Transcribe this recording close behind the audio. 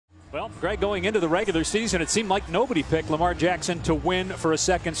Well, Greg, going into the regular season, it seemed like nobody picked Lamar Jackson to win for a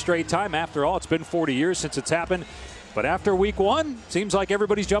second straight time. After all, it's been 40 years since it's happened. But after week one, seems like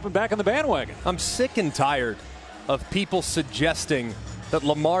everybody's jumping back on the bandwagon. I'm sick and tired of people suggesting that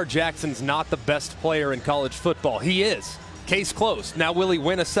Lamar Jackson's not the best player in college football. He is. Case closed. Now, will he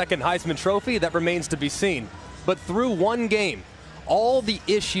win a second Heisman Trophy? That remains to be seen. But through one game, all the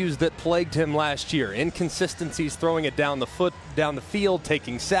issues that plagued him last year, inconsistencies, throwing it down the field,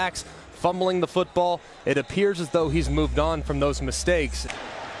 taking sacks, fumbling the football, it appears as though he's moved on from those mistakes.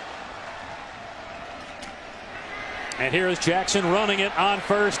 And here is Jackson running it on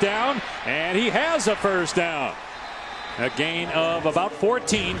first down, and he has a first down. A gain of about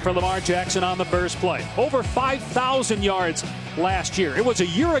 14 for Lamar Jackson on the first play. Over 5,000 yards last year. It was a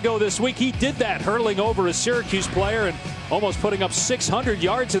year ago this week he did that, hurling over a Syracuse player and almost putting up 600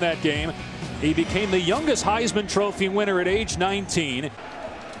 yards in that game. He became the youngest Heisman Trophy winner at age 19.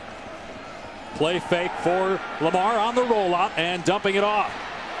 Play fake for Lamar on the rollout and dumping it off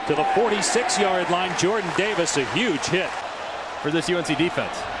to the 46-yard line. Jordan Davis, a huge hit for this UNC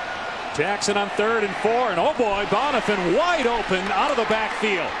defense. Jackson on 3rd and 4, and oh boy, Bonifant wide open out of the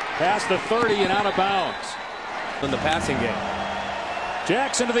backfield. Past the 30 and out of bounds. In the passing game.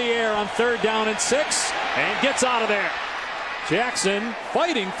 Jackson to the air on 3rd down and 6, and gets out of there. Jackson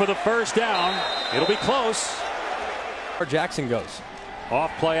fighting for the first down. It'll be close. Where Jackson goes.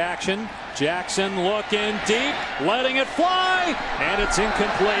 Off play action. Jackson looking deep, letting it fly, and it's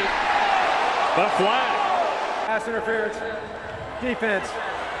incomplete. The flag. Pass interference. Defense.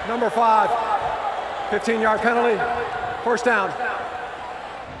 Number 5, 15-yard penalty, first down.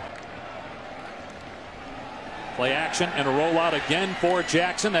 Play action and a rollout again for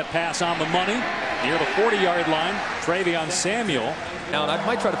Jackson. That pass on the money near the 40-yard line. Travion Samuel. Now, and I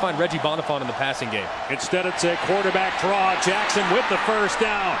might try to find Reggie Bonifant in the passing game. Instead, it's a quarterback draw. Jackson with the first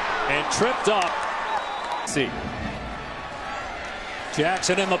down and tripped up. See.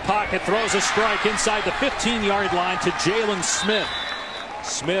 Jackson in the pocket, throws a strike inside the 15-yard line to Jalen Smith.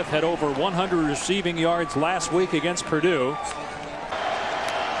 Smith had over 100 receiving yards last week against Purdue.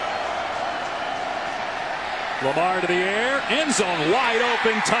 Lamar to the air, end zone wide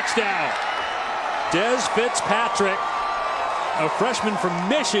open, touchdown. Des Fitzpatrick, a freshman from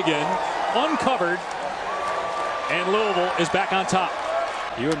Michigan, uncovered, and Louisville is back on top.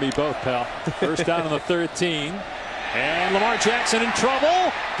 You and me both, pal. First down on the 13. And Lamar Jackson in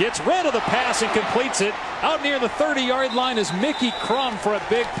trouble, gets rid of the pass and completes it. Out near the 30-yard line is Mickey Crum for a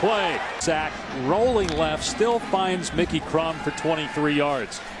big play. Sack, rolling left, still finds Mickey Crum for 23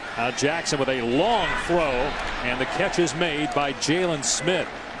 yards. Now Jackson with a long throw, and the catch is made by Jalen Smith.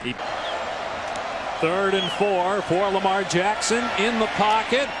 3rd and 4 for Lamar Jackson in the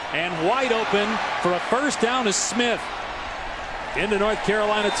pocket, and wide open for a first down is Smith. Into North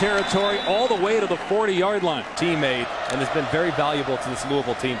Carolina territory, all the way to the 40-yard line. Teammate, and has been very valuable to this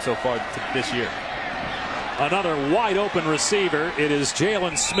Louisville team so far this year. Another wide open receiver. It is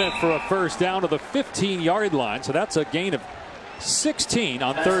Jalen Smith for a first down to the 15-yard line. So that's a gain of 16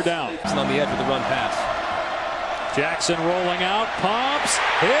 on 3rd down. On the edge of the run pass. Jackson rolling out, pumps,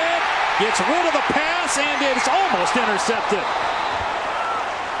 hit, gets rid of the pass, and it's almost intercepted.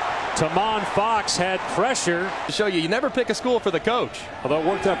 Tamon Fox had pressure. To show you never pick a school for the coach. Although it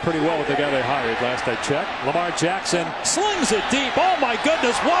worked out pretty well with the guy they hired last I checked. Lamar Jackson slings it deep. Oh my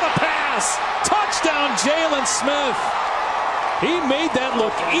goodness, what a pass! Touchdown, Jalen Smith. He made that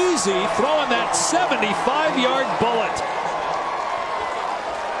look easy, throwing that 75-yard bullet.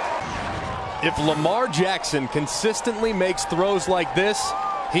 If Lamar Jackson consistently makes throws like this,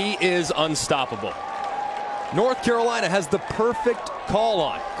 he is unstoppable. North Carolina has the perfect call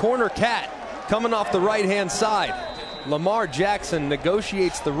on. Corner cat coming off the right-hand side. Lamar Jackson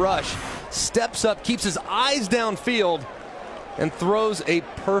negotiates the rush, steps up, keeps his eyes downfield, and throws a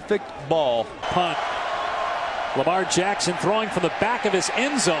perfect ball. Punt. Lamar Jackson throwing from the back of his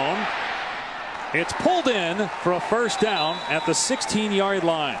end zone. It's pulled in for a first down at the 16-yard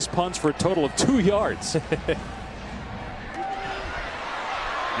line. Punts for a total of 2 yards.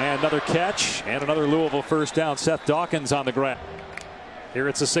 And another catch and another Louisville first down. Seth Dawkins on the ground. Here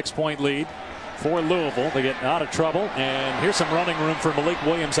it's a 6-point lead for Louisville. They get out of trouble, and here's some running room for Malik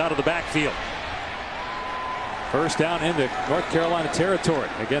Williams out of the backfield. First down into North Carolina territory.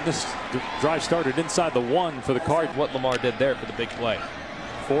 Again, this drive started inside the 1 for the Cardinals. What Lamar did there for the big play.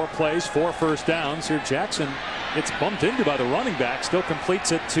 4 plays, 4 first downs. Here Jackson gets bumped into by the running back. Still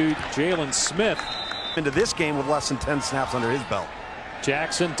completes it to Jalen Smith. Into this game with less than 10 snaps under his belt.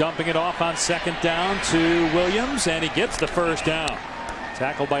 Jackson dumping it off on 2nd down to Williams, and he gets the first down.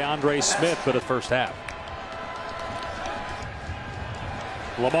 Tackled by Andre Smith, but a first half.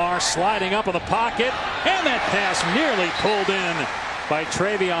 Lamar sliding up in the pocket, and that pass nearly pulled in by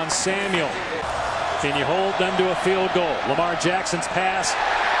Travion Samuel. Can you hold them to a field goal? Lamar Jackson's pass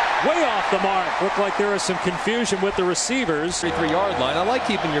way off the mark. Looked like there was some confusion with the receivers. 3-yard line. I like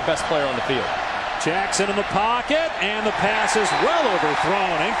keeping your best player on the field. Jackson in the pocket, and the pass is well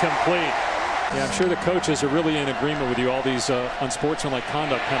overthrown, incomplete. Yeah, I'm sure the coaches are really in agreement with you, all these unsportsmanlike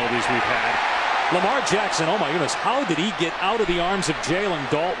conduct penalties we've had. Lamar Jackson, oh my goodness, how did he get out of the arms of Jalen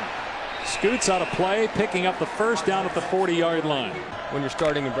Dalton? Scoots out of play, picking up the first down at the 40-yard line. When you're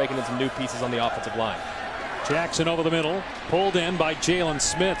starting and breaking into new pieces on the offensive line. Jackson over the middle, pulled in by Jalen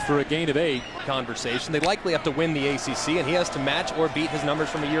Smith for a gain of 8. Conversation. They likely have to win the ACC, and he has to match or beat his numbers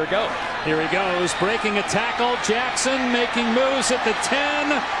from a year ago. Here he goes, breaking a tackle. Jackson making moves at the 10,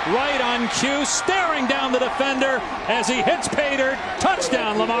 right on cue, staring down the defender as he hits pay dirt.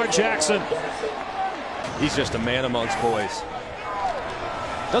 Touchdown, Lamar Jackson. He's just a man amongst boys.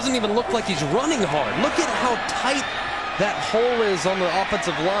 Doesn't even look like he's running hard. Look at how tight that hole is on the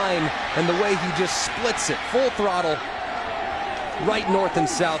offensive line and the way he just splits it. Full throttle. Right north and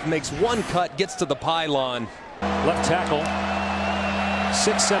south. Makes one cut. Gets to the pylon. Left tackle.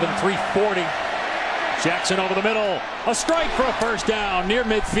 6'7", 340. Jackson over the middle. A strike for a first down near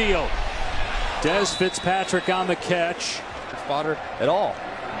midfield. Des Fitzpatrick on the catch. Fodder at all.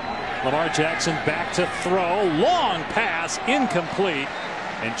 Lamar Jackson back to throw. Long pass. Incomplete.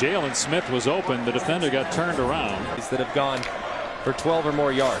 And Jalen Smith was open. The defender got turned around. That have gone for 12 or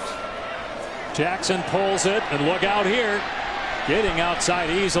more yards. Jackson pulls it, and look out here. Getting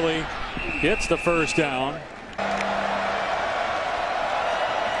outside easily. Gets the first down.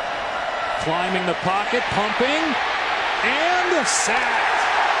 Climbing the pocket, pumping, and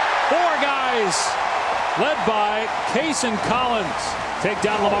sacked. 4 guys, led by Cason Collins. Take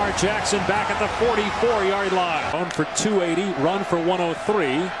down Lamar Jackson back at the 44-yard line. Run for 280, run for 103,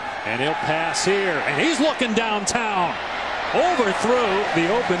 and he'll pass here. And he's looking downtown. Overthrew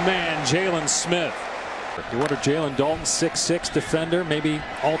the open man, Jalen Smith. You wonder, Jalen Dalton, 6'6" defender, maybe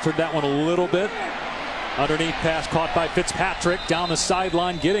altered that one a little bit. Underneath pass caught by Fitzpatrick down the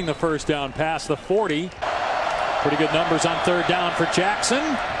sideline, getting the first down past the 40. Pretty good numbers on third down for Jackson.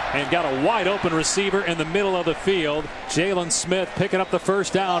 And got a wide open receiver in the middle of the field. Jalen Smith picking up the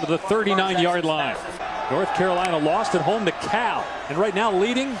first down to the 39-yard line. North Carolina lost at home to Cal. And right now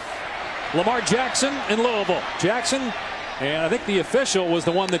leading Lamar Jackson in Louisville. Jackson, and I think the official was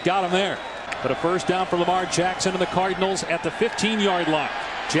the one that got him there. But a first down for Lamar Jackson and the Cardinals at the 15-yard line.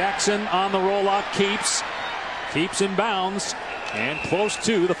 Jackson on the rollout, keeps in bounds and close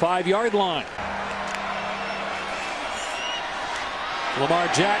to the 5-yard line. Lamar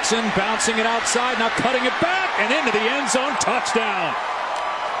Jackson bouncing it outside, now cutting it back and into the end zone. Touchdown.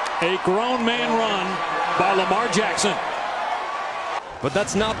 A grown man run by Lamar Jackson. But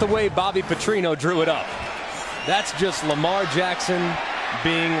that's not the way Bobby Petrino drew it up. That's just Lamar Jackson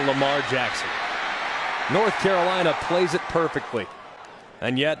being Lamar Jackson. North Carolina plays it perfectly.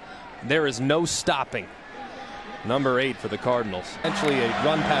 And yet, there is no stopping number 8 for the Cardinals. Essentially a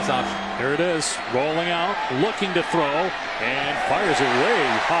run-pass option. Here it is, rolling out, looking to throw, and fires it way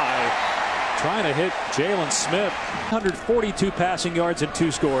high. Trying to hit Jalen Smith. 142 passing yards and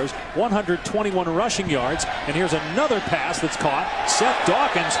 2 scores, 121 rushing yards. And here's another pass that's caught. Seth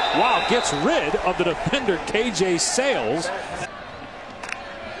Dawkins, wow, gets rid of the defender KJ Sales.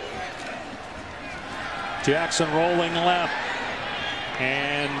 Jackson rolling left.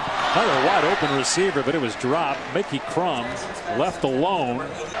 And another wide open receiver, but it was dropped. Mickey Crum left alone.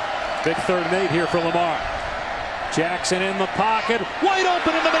 Big 3rd and 8 here for Lamar. Jackson in the pocket, wide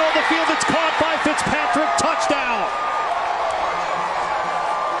open in the middle of the field. It's caught by Fitzpatrick. Touchdown.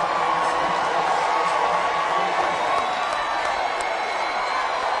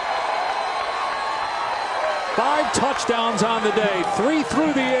 Five touchdowns on the day, 3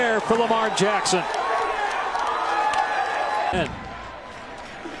 through the air for Lamar Jackson. And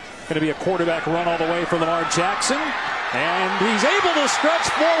going to be a quarterback run all the way for Lamar Jackson. And he's able to stretch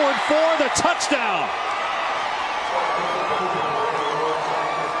forward for the touchdown.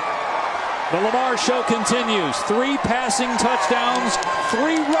 The Lamar show continues. 3 passing touchdowns,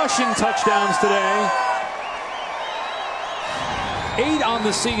 3 rushing touchdowns today. 8 on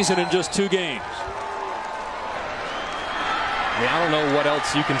the season in just 2 games. I mean, I don't know what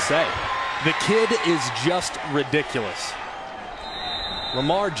else you can say. The kid is just ridiculous.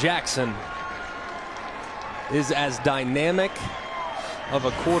 Lamar Jackson is as dynamic of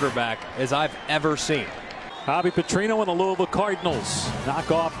a quarterback as I've ever seen. Bobby Petrino and the Louisville Cardinals knock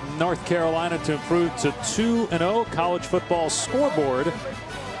off North Carolina to improve to 2-0. College football scoreboard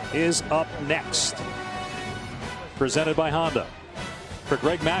is up next. Presented by Honda. For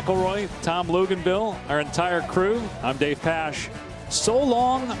Greg McElroy, Tom Luganville, our entire crew, I'm Dave Pasch. So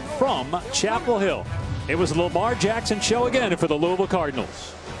long from Chapel Hill. It was the Lamar Jackson show again for the Louisville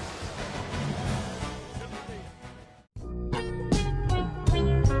Cardinals.